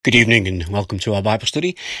Good evening and welcome to our Bible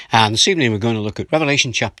study. And this evening we're going to look at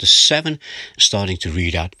Revelation chapter 7, starting to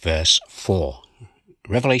read at verse 4.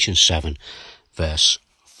 Revelation 7, verse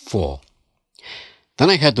 4. Then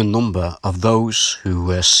I heard the number of those who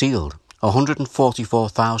were sealed,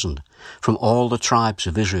 144,000, from all the tribes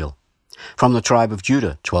of Israel. From the tribe of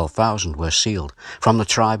Judah, 12,000 were sealed. From the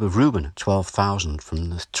tribe of Reuben, 12,000. From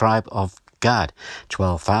the tribe of Gad,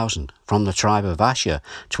 12,000. From the tribe of Asher,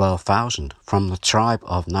 12,000. From the tribe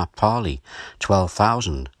of Naphtali,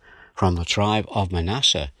 12,000. From the tribe of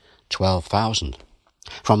Manasseh, 12,000.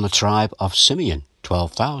 From the tribe of Simeon,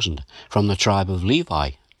 12,000. From the tribe of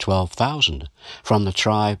Levi, 12,000. From the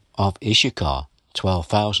tribe of Issachar,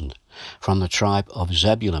 12,000. From the tribe of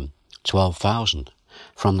Zebulun, 12,000.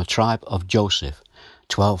 From the tribe of Joseph,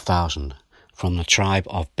 12,000. From the tribe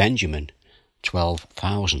of Benjamin,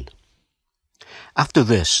 12,000. After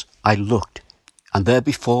this I looked, and there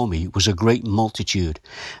before me was a great multitude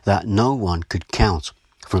that no one could count,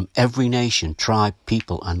 from every nation, tribe,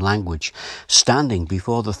 people, and language, standing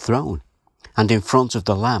before the throne and in front of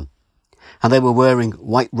the Lamb. And they were wearing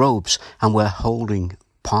white robes and were holding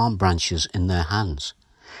palm branches in their hands.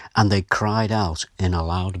 And they cried out in a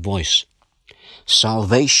loud voice,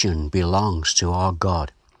 "Salvation belongs to our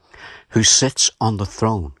God, who sits on the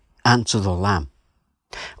throne, and to the Lamb."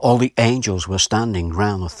 All the angels were standing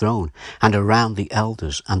round the throne, and around the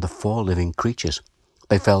elders and the 4 living creatures.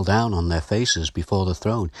 They fell down on their faces before the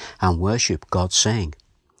throne, and worshipped God, saying,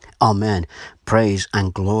 "Amen, praise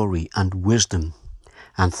and glory and wisdom,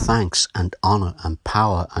 and thanks and honour and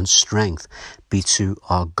power and strength be to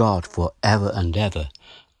our God for ever and ever.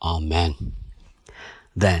 Amen."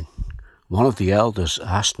 Then one of the elders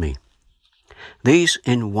asked me, "These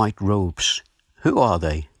in white robes, who are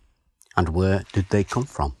they? And where did they come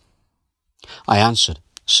from?" I answered,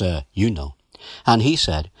 "Sir, you know." And he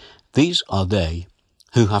said, "These are they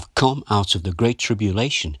who have come out of the great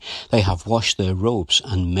tribulation. They have washed their robes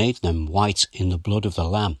and made them white in the blood of the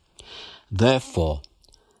Lamb. Therefore,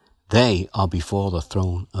 they are before the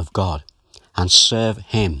throne of God, and serve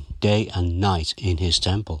him day and night in his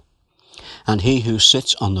temple. And he who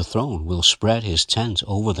sits on the throne will spread his tent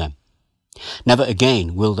over them. Never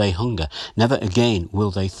again will they hunger, never again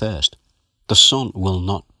will they thirst. The sun will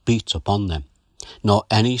not beat upon them, nor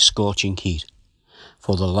any scorching heat.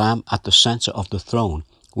 For the Lamb at the centre of the throne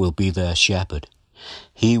will be their shepherd.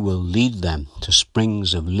 He will lead them to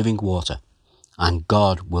springs of living water, and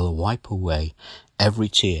God will wipe away every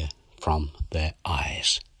tear from their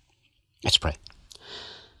eyes." Let's pray.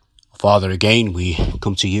 Father, again, we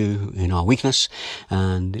come to you in our weakness,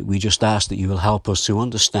 and we just ask that you will help us to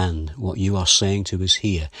understand what you are saying to us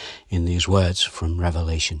here in these words from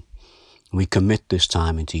Revelation. We commit this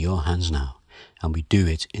time into your hands now, and we do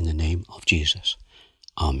it in the name of Jesus.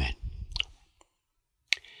 Amen.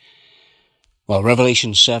 Well,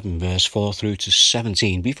 Revelation 7, verse 4 through to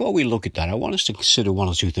 17. Before we look at that, I want us to consider one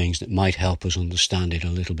or two things that might help us understand it a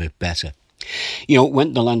little bit better.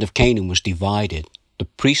 When the land of Canaan was divided, the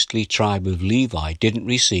priestly tribe of Levi didn't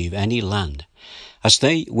receive any land, as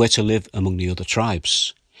they were to live among the other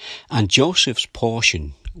tribes. And Joseph's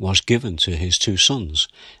portion was given to his 2 sons,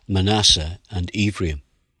 Manasseh and Ephraim.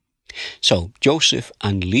 So Joseph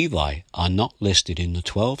and Levi are not listed in the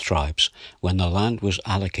 12 tribes when the land was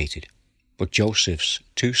allocated, but Joseph's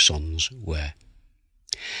 2 sons were.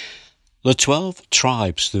 The 12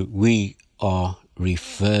 tribes that we are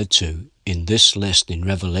referred to in this list in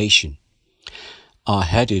Revelation are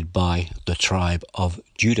headed by the tribe of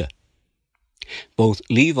Judah. Both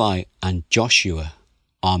Levi and Joshua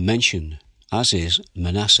are mentioned, as is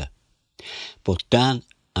Manasseh, but Dan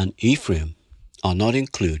and Ephraim are not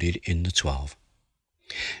included in the 12.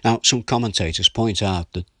 Now, some commentators point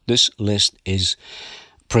out that this list is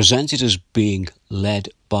presented as being led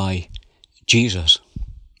by Jesus.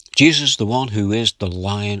 Jesus, the one who is the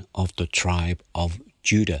Lion of the tribe of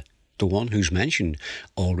Judah, the one who's mentioned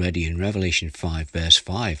already in Revelation 5, verse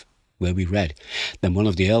 5, where we read, "Then one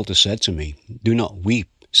of the elders said to me, 'Do not weep.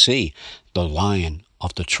 See, the Lion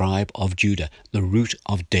of the tribe of Judah, the Root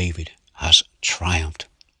of David, has triumphed.'"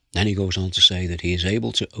 Then he goes on to say that he is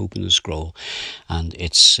able to open the scroll and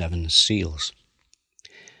its 7 seals.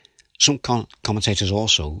 Some commentators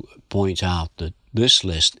also point out that this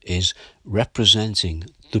list is representing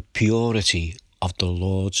the purity of the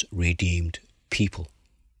Lord's redeemed people,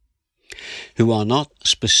 who are not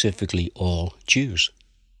specifically all Jews.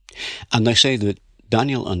 And they say that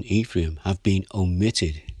Daniel and Ephraim have been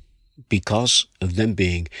omitted because of them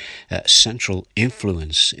being a central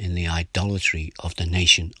influence in the idolatry of the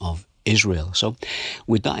nation of Israel. So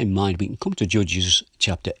with that in mind, we can come to Judges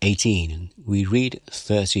chapter 18 and we read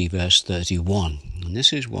 30 verse 31. And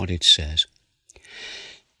this is what it says.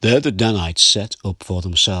 There the Danites set up for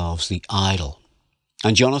themselves the idol.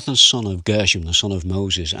 And Jonathan, son of Gershom, the son of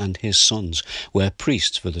Moses, and his sons were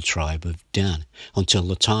priests for the tribe of Dan until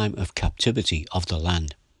the time of captivity of the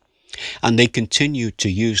land. And they continued to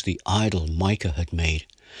use the idol Micah had made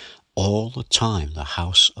all the time the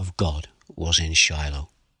house of God was in Shiloh.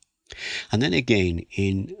 And then again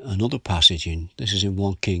in another passage, this is in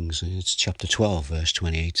 1 Kings, and it's chapter 12, verse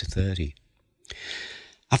 28 to 30.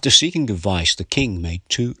 After seeking advice, the king made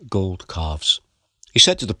 2 gold calves. He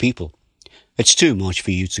said to the people, "It's too much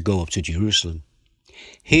for you to go up to Jerusalem.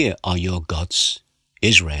 Here are your gods,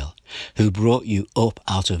 Israel, who brought you up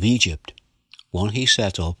out of Egypt. One he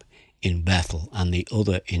set up in Bethel and the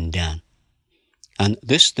other in Dan. And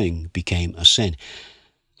this thing became a sin.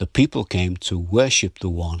 The people came to worship the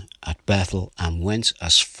one at Bethel and went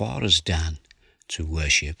as far as Dan to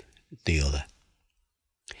worship the other."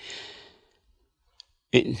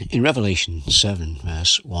 In Revelation 7,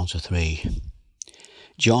 verse 1 to 3,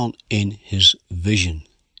 John, in his vision,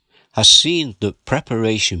 has seen the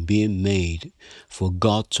preparation being made for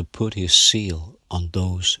God to put his seal on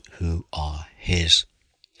those who are his.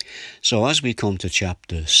 So as we come to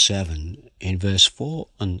chapter 7, in verse 4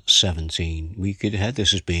 and 17, we could head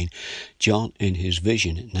this as being John in his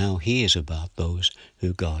vision now hears about those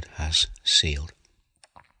who God has sealed.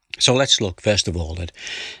 So let's look first of all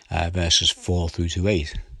at verses 4 through to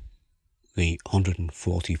 8, the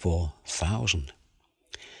 144,000.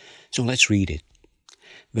 So let's read it.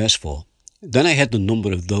 Verse 4. Then I had the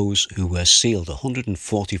number of those who were sealed,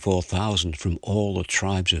 144,000 from all the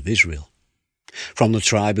tribes of Israel. From the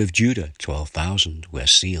tribe of Judah, 12,000 were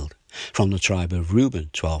sealed. From the tribe of Reuben,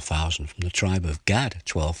 12,000. From the tribe of Gad,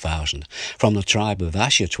 12,000. From the tribe of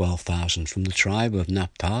Asher, 12,000. From the tribe of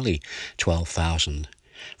Naphtali, 12,000.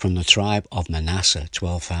 From the tribe of Manasseh,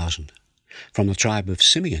 12,000. From the tribe of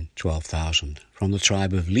Simeon, 12,000. From the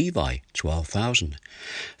tribe of Levi, 12,000.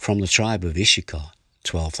 From the tribe of Issachar,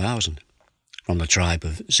 12,000. From the tribe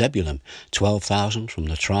of Zebulun, 12,000. From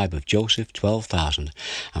the tribe of Joseph, 12,000.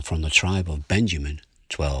 And from the tribe of Benjamin,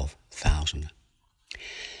 12,000.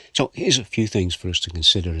 So here's a few things for us to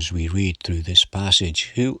consider as we read through this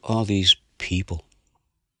passage. Who are these people?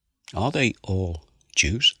 Are they all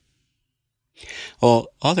Jews? Or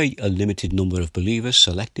are they a limited number of believers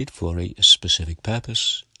selected for a specific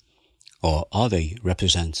purpose? Or are they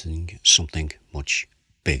representing something much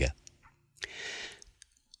bigger?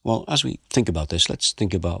 Well, as we think about this, let's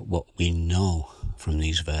think about what we know from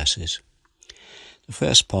these verses. The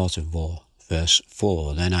first part of verse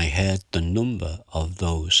 4, then I heard the number of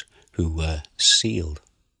those who were sealed.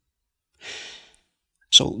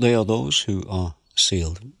 So they are those who are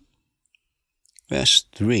sealed. Verse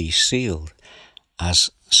 3, sealed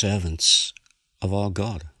as servants of our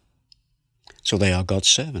God. So they are God's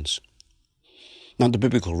servants. Now the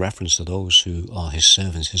biblical reference to those who are his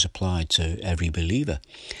servants is applied to every believer.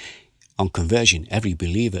 On conversion, every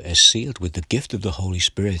believer is sealed with the gift of the Holy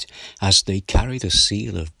Spirit as they carry the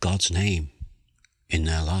seal of God's name in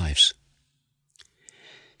their lives.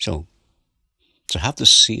 So, to have the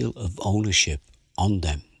seal of ownership on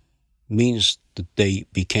them means that they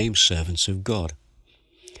became servants of God.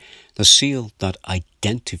 The seal that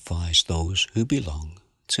identifies those who belong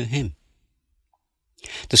to him.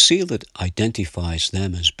 The seal that identifies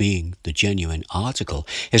them as being the genuine article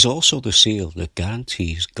is also the seal that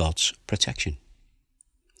guarantees God's protection.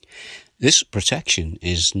 This protection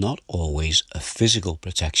is not always a physical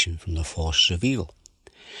protection from the forces of evil,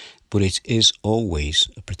 but it is always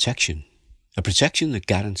a protection that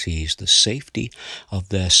guarantees the safety of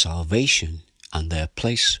their salvation and their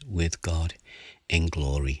place with God in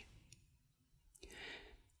glory.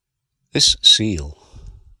 This seal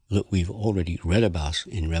that we've already read about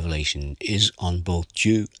in Revelation is on both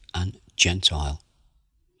Jew and Gentile.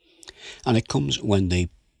 And it comes when they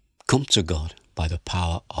come to God by the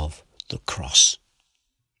power of the cross.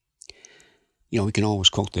 We can always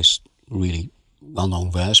quote this really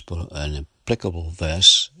well-known verse, but an applicable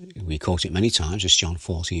verse, we quote it many times, it's John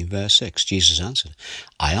 14, verse 6. Jesus answered,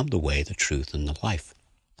 I am the way, the truth, and the life.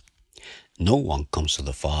 No one comes to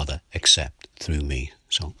the Father except through me.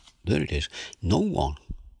 So there it is. No one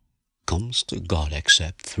comes to God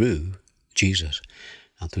except through Jesus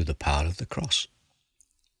and through the power of the cross.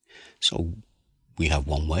 So we have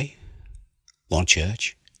one way, one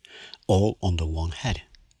church, all under one head.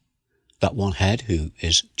 That one head who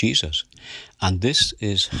is Jesus. And this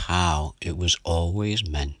is how it was always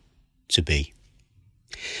meant to be.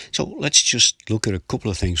 So let's just look at a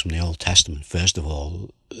couple of things from the Old Testament. First of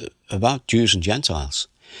all, about Jews and Gentiles.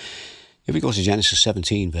 If we go to Genesis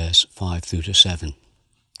 17, verse 5 through to 7,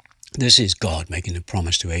 this is God making a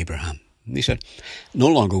promise to Abraham. He said, "No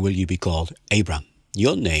longer will you be called Abram.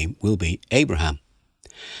 Your name will be Abraham,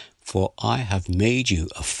 for I have made you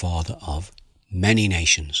a father of many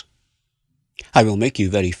nations. I will make you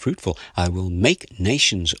very fruitful. I will make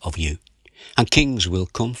nations of you, and kings will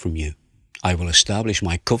come from you. I will establish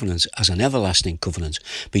my covenant as an everlasting covenant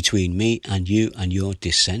between me and you and your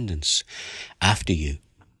descendants after you,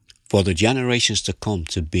 for the generations to come,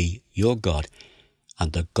 to be your God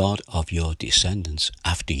and the God of your descendants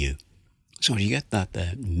after you." So you get that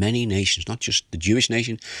there, many nations, not just the Jewish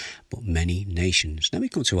nation, but many nations. Then we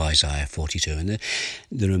come to Isaiah 42, and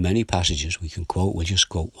there are many passages we can quote. We'll just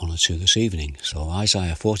quote one or two this evening. So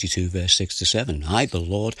Isaiah 42, verse 6 to 7. "I, the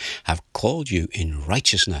Lord, have called you in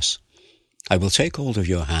righteousness. I will take hold of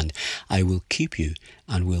your hand. I will keep you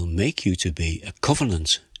and will make you to be a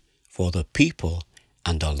covenant for the people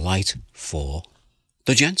and a light for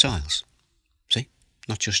the Gentiles." See,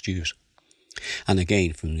 not just Jews. And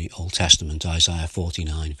again from the Old Testament, Isaiah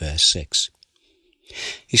 49, verse 6.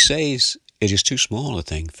 He says, "It is too small a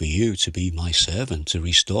thing for you to be my servant, to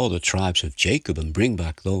restore the tribes of Jacob and bring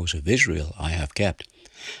back those of Israel I have kept.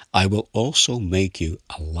 I will also make you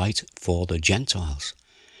a light for the Gentiles,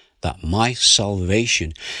 that my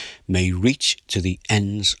salvation may reach to the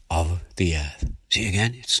ends of the earth." See,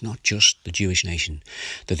 again, it's not just the Jewish nation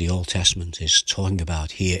that the Old Testament is talking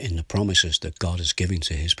about here in the promises that God is giving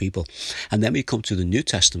to his people. And then we come to the New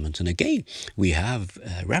Testament, and again, we have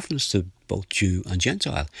reference to both Jew and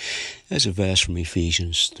Gentile. There's a verse from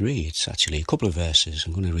Ephesians 3. It's actually a couple of verses.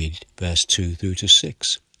 I'm going to read verse 2 through to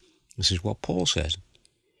 6. This is what Paul says.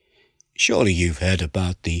 "Surely you've heard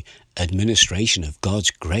about the administration of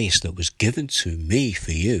God's grace that was given to me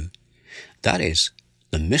for you. That is,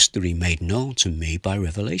 the mystery made known to me by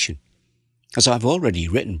revelation. As I've already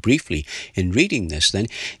written briefly in reading this, then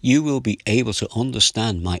you will be able to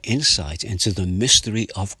understand my insight into the mystery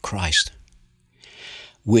of Christ,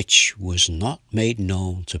 which was not made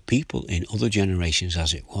known to people in other generations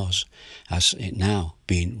as it now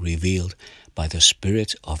being revealed by the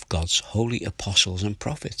Spirit of God's holy apostles and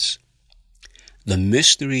prophets. The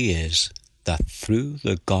mystery is that through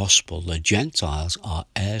the gospel the Gentiles are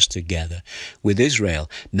heirs together with Israel,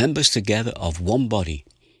 members together of one body,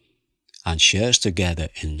 and shares together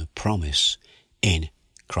in the promise in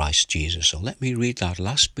Christ Jesus." So let me read that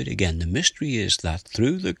last bit again. The mystery is that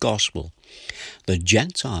through the gospel the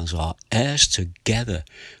Gentiles are heirs together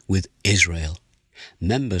with Israel,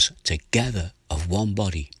 members together of one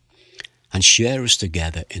body, and sharers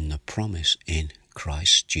together in the promise in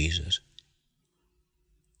Christ Jesus.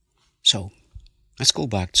 So, let's go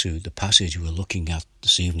back to the passage we're looking at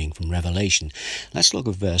this evening from Revelation. Let's look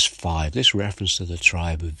at verse 5, this reference to the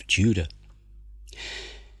tribe of Judah.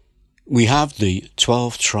 We have the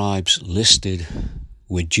 12 tribes listed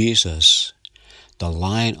with Jesus, the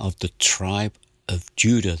Lion of the tribe of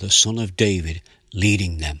Judah, the son of David,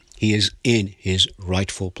 leading them. He is in his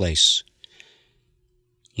rightful place,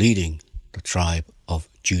 leading the tribe of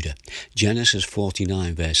Judah. Genesis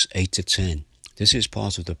 49, verse 8 to 10. This is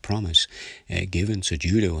part of the promise given to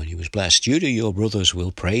Judah when he was blessed. "Judah, your brothers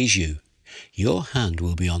will praise you. Your hand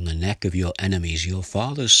will be on the neck of your enemies. Your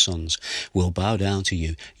father's sons will bow down to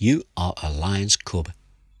you. You are a lion's cub,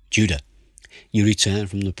 Judah. You return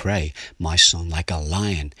from the prey, my son, like a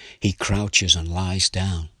lion. He crouches and lies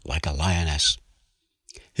down like a lioness.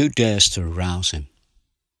 Who dares to rouse him?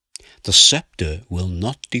 The scepter will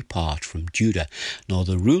not depart from Judah, nor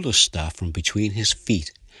the ruler's staff from between his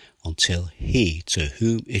feet, until he to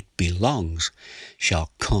whom it belongs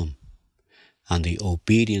shall come, and the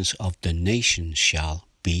obedience of the nations shall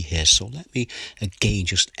be his." So let me again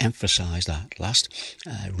just emphasize that last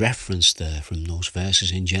reference there from those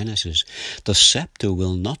verses in Genesis. The scepter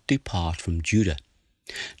will not depart from Judah,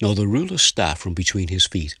 nor the ruler's staff from between his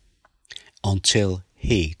feet, until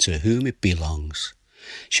he to whom it belongs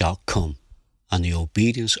shall come, and the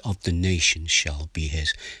obedience of the nations shall be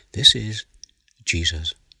his. This is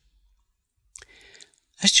Jesus.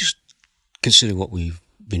 Let's just consider what we've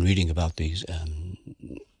been reading about these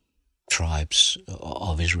tribes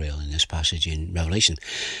of Israel in this passage in Revelation.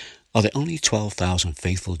 Are there only 12,000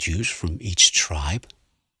 faithful Jews from each tribe?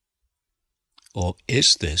 Or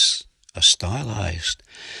is this a stylized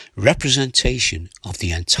representation of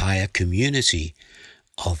the entire community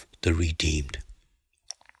of the redeemed?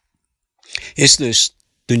 Is this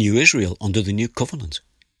the new Israel under the new covenant?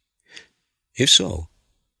 If so,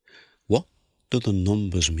 what do the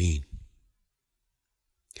numbers mean?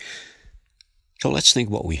 So let's think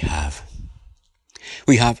what we have.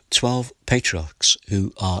 We have 12 patriarchs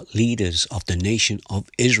who are leaders of the nation of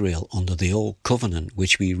Israel under the Old Covenant,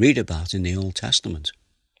 which we read about in the Old Testament.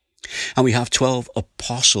 And we have 12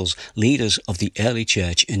 apostles, leaders of the early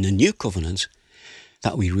church in the New Covenant,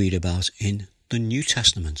 that we read about in the New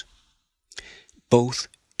Testament. Both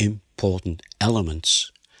important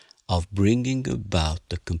elements of bringing about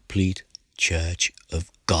the complete church of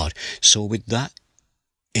God. So with that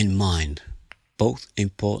in mind, both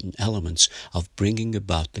important elements of bringing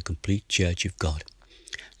about the complete church of God,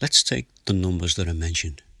 let's take the numbers that are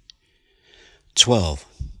mentioned. 12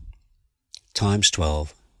 times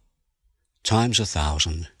 12 times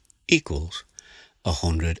 1,000 equals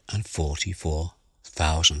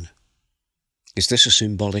 144,000. Is this a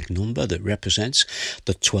symbolic number that represents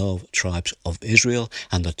the 12 tribes of Israel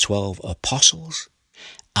and the 12 apostles?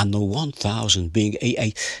 And the 1,000 being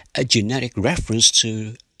a genetic reference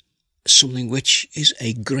to something which is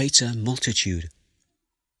a greater multitude.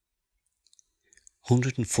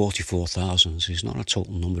 144,000 is not a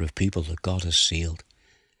total number of people that God has sealed.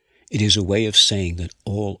 It is a way of saying that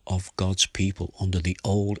all of God's people under the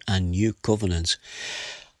Old and New Covenants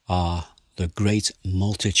are the great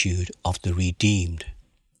multitude of the redeemed,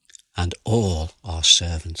 and all are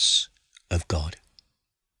servants of God.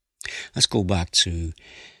 Let's go back to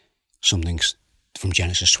something from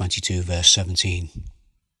Genesis 22, verse 17.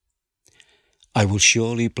 I will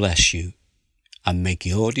surely bless you and make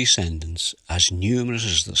your descendants as numerous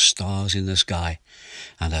as the stars in the sky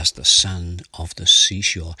and as the sand of the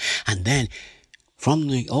seashore. And then from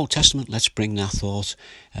the Old Testament, let's bring that thought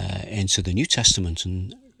into the New Testament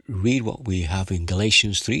and read what we have in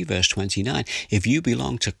Galatians 3, verse 29. If you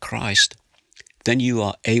belong to Christ, then you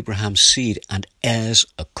are Abraham's seed and heirs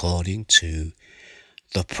according to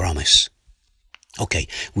the promise. Okay,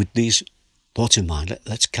 with these thoughts in mind,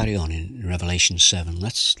 let's carry on in Revelation 7.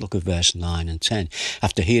 Let's look at verse 9 and 10.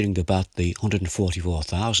 After hearing about the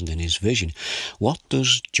 144,000 in his vision, what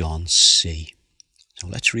does John see? So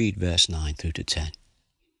let's read verse 9 through to 10.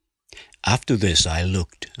 After this I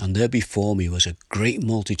looked, and there before me was a great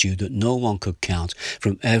multitude that no one could count,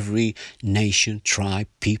 from every nation, tribe,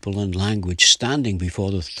 people, and language, standing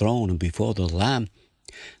before the throne and before the Lamb.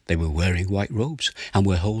 They were wearing white robes and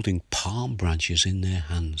were holding palm branches in their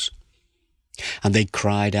hands. And they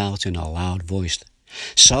cried out in a loud voice,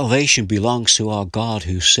 Salvation belongs to our God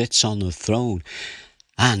who sits on the throne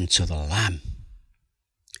and to the Lamb.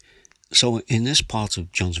 So in this part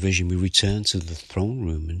of John's vision, we return to the throne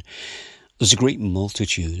room, and there's a great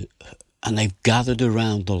multitude, and they've gathered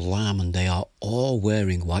around the Lamb, and they are all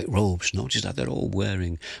wearing white robes. Notice that they're all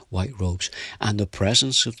wearing white robes. And the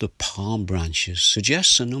presence of the palm branches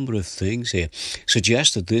suggests a number of things here.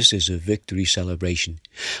 Suggests that this is a victory celebration.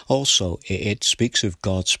 Also, it speaks of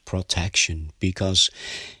God's protection, because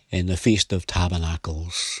in the Feast of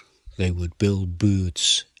Tabernacles, they would build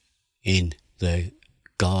booths in the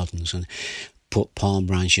gardens and put palm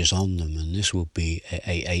branches on them, and this would be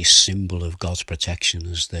a symbol of God's protection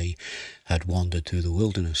as they had wandered through the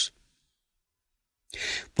wilderness.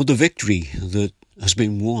 But the victory that has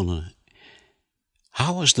been won,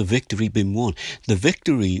 how has the victory been won? The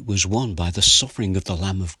victory was won by the suffering of the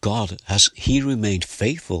Lamb of God as he remained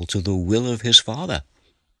faithful to the will of his Father.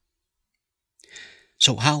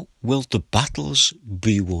 So how will the battles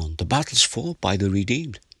be won? The battles fought by the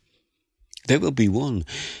redeemed. They will be won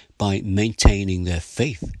by maintaining their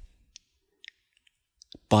faith,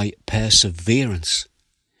 by perseverance,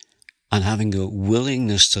 and having a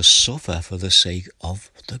willingness to suffer for the sake of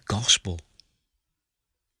the gospel.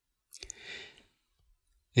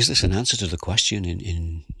 Is this an answer to the question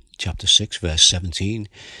in chapter 6, verse 17,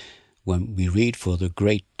 when we read, For the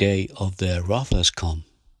great day of their wrath has come?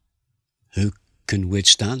 Who can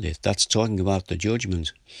withstand it? That's talking about the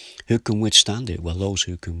judgment. Who can withstand it? Well, those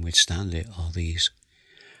who can withstand it are these.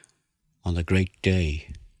 On the great day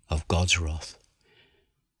of God's wrath,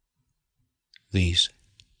 these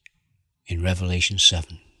in Revelation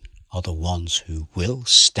 7 are the ones who will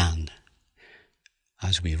stand,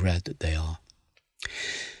 as we read that they are.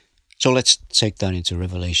 So let's take that into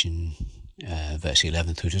Revelation verse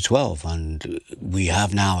 11 through to 12, and we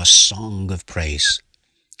have now a song of praise.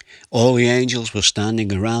 All the angels were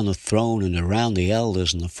standing around the throne and around the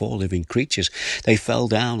elders and the four living creatures. They fell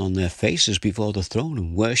down on their faces before the throne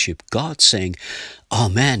and worshipped God, saying,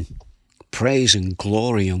 Amen. Praise and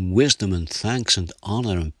glory and wisdom and thanks and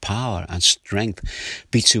honor and power and strength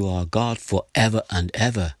be to our God forever and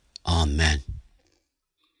ever. Amen.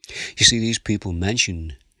 You see, these people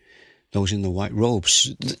mentioned, those in the white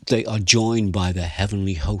robes, they are joined by the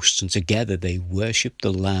heavenly hosts, and together they worship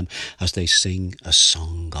the Lamb as they sing a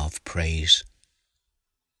song of praise.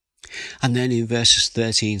 And then in verses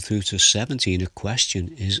 13 through to 17, a question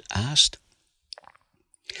is asked.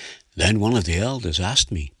 Then one of the elders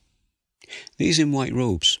asked me, "These in white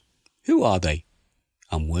robes, who are they,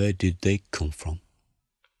 and where did they come from?"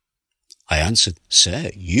 I answered,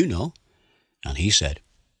 "Sir, you know." And he said,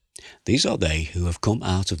 "These are they who have come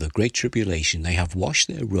out of the great tribulation. They have washed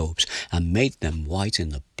their robes and made them white in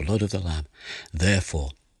the blood of the Lamb.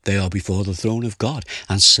 Therefore they are before the throne of God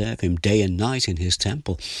and serve him day and night in his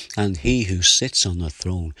temple. And he who sits on the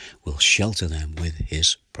throne will shelter them with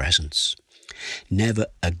his presence. Never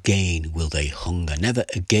again will they hunger. Never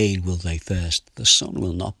again will they thirst. The sun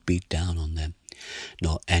will not beat down on them,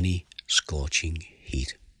 nor any scorching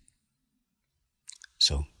heat."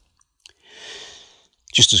 So,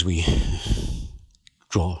 just as we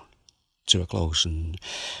draw to a close and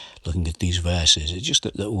looking at these verses, it's just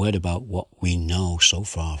a word about what we know so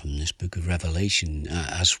far from this book of Revelation.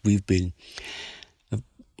 As we've been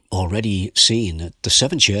already seen, that the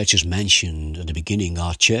seven churches mentioned at the beginning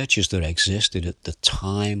are churches that existed at the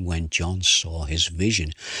time when John saw his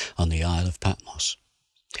vision on the Isle of Patmos.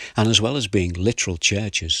 And as well as being literal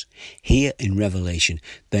churches, here in Revelation,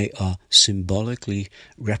 they are symbolically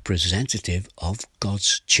representative of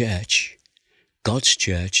God's church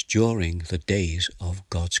during the days of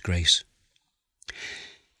God's grace.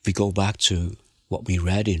 If we go back to what we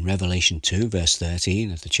read in Revelation 2, verse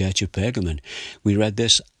 13, at the church of Pergamon, we read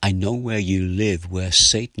this, "I know where you live, where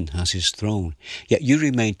Satan has his throne, yet you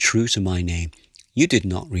remain true to my name. You did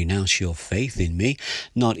not renounce your faith in me,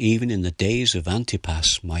 not even in the days of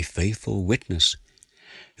Antipas, my faithful witness,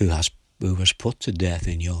 who was put to death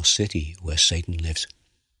in your city where Satan lives."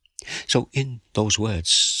 So in those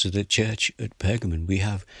words to the church at Pergamon, we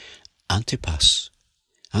have Antipas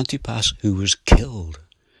who was killed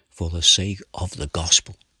for the sake of the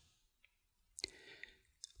gospel.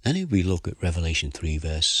 Then if we look at Revelation 3,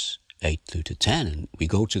 verse 8 through to 10, and we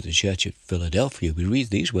go to the church at Philadelphia, we read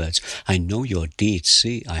these words, "I know your deeds.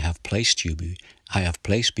 See, I have placed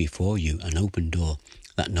before you an open door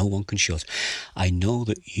that no one can shut. I know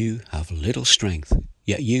that you have little strength,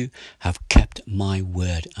 yet you have kept my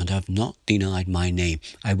word and have not denied my name.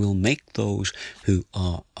 I will make those who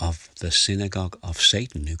are of the synagogue of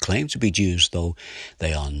Satan, who claim to be Jews, though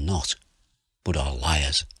they are not, but are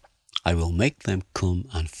liars. I will make them come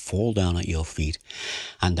and fall down at your feet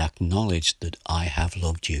and acknowledge that I have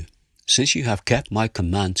loved you. Since you have kept my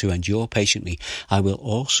command to endure patiently, I will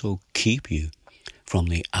also keep you from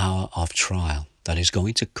the hour of trial that is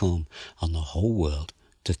going to come on the whole world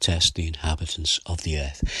to test the inhabitants of the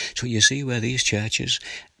earth." So you see where these churches,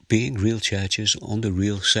 being real churches under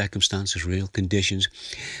real circumstances, real conditions,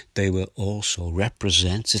 they were also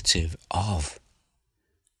representative of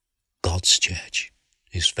God's church,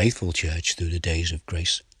 his faithful church through the days of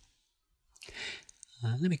grace.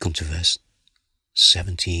 Let me come to verse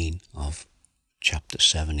 17 of chapter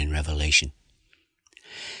 7 in Revelation.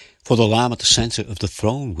 "For the Lamb at the center of the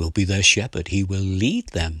throne will be their shepherd. He will lead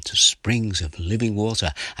them to springs of living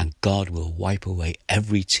water, and God will wipe away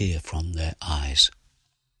every tear from their eyes."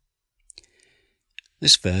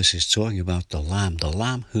 This verse is talking about the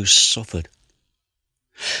Lamb who suffered,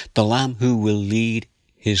 the Lamb who will lead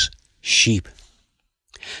his sheep.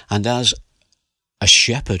 And as a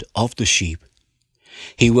shepherd of the sheep,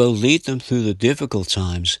 he will lead them through the difficult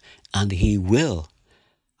times, and he will,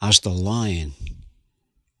 as the Lion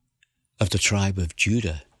of the tribe of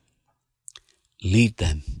Judah, lead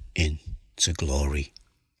them into glory.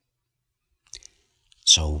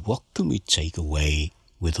 So what can we take away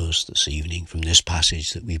with us this evening from this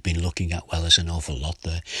passage that we've been looking at? Well, there's an awful lot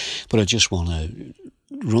there, but I just want to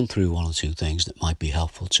run through one or two things that might be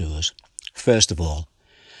helpful to us. First of all,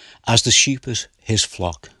 as the sheep of his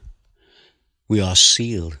flock, we are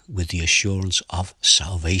sealed with the assurance of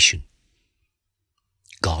salvation.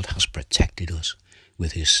 God has protected us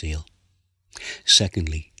with his seal.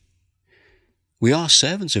 Secondly, we are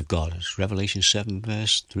servants of God, as Revelation 7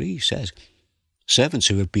 verse 3 says. Servants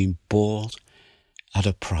who have been bought at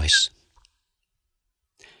a price.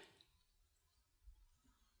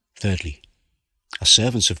 Thirdly, as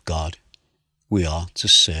servants of God, we are to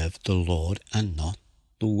serve the Lord and not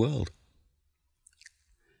the world.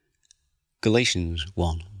 Galatians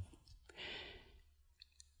 1.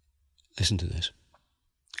 Listen to this.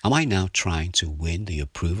 Am I now trying to win the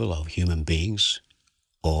approval of human beings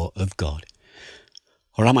or of God?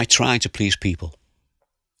 Or am I trying to please people?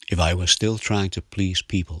 If I were still trying to please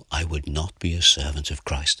people, I would not be a servant of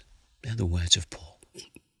Christ. They're the words of Paul.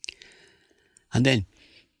 And then,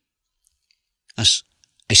 as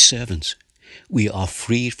a servant, we are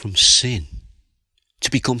freed from sin to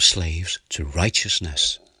become slaves to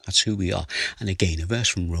righteousness That's who we are. And again, a verse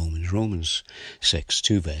from Romans 6,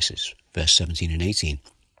 2 verses, verse 17 and 18.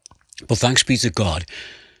 But thanks be to God,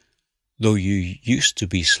 though you used to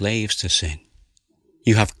be slaves to sin,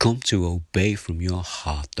 you have come to obey from your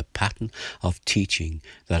heart the pattern of teaching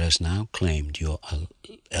that has now claimed your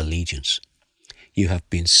allegiance. You have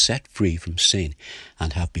been set free from sin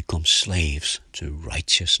and have become slaves to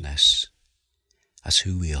righteousness. That's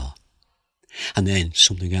who we are. And then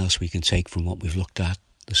something else we can take from what we've looked at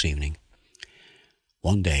this evening.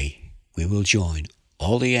 One day we will join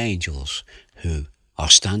all the angels who are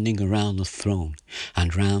standing around the throne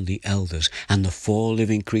and round the elders and the 4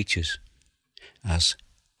 living creatures as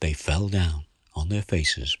they fell down on their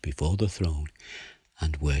faces before the throne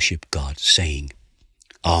and worship God, saying,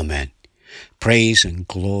 Amen. Praise and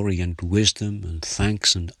glory and wisdom and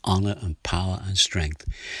thanks and honour and power and strength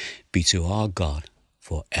be to our God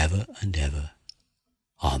for ever and ever.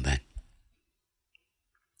 Amen.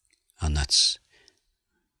 And that's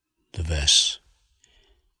the verse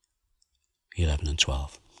 11 and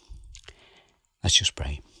 12. Let's just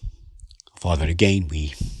pray. Father, again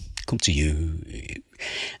we come to you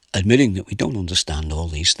admitting that we don't understand all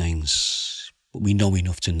these things, but we know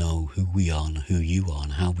enough to know who we are and who you are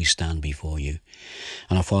and how we stand before you.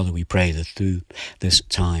 And our Father, we pray that through this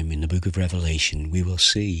time in the book of Revelation we will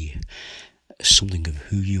see something of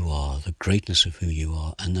who you are, the greatness of who you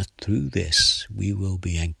are, and that through this we will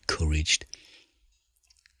be encouraged.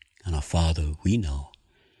 And our Father, we know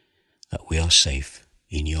that we are safe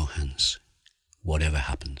in your hands, whatever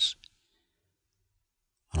happens.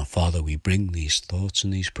 And our Father, we bring these thoughts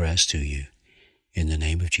and these prayers to you in the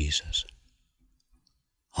name of Jesus.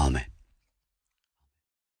 Amen.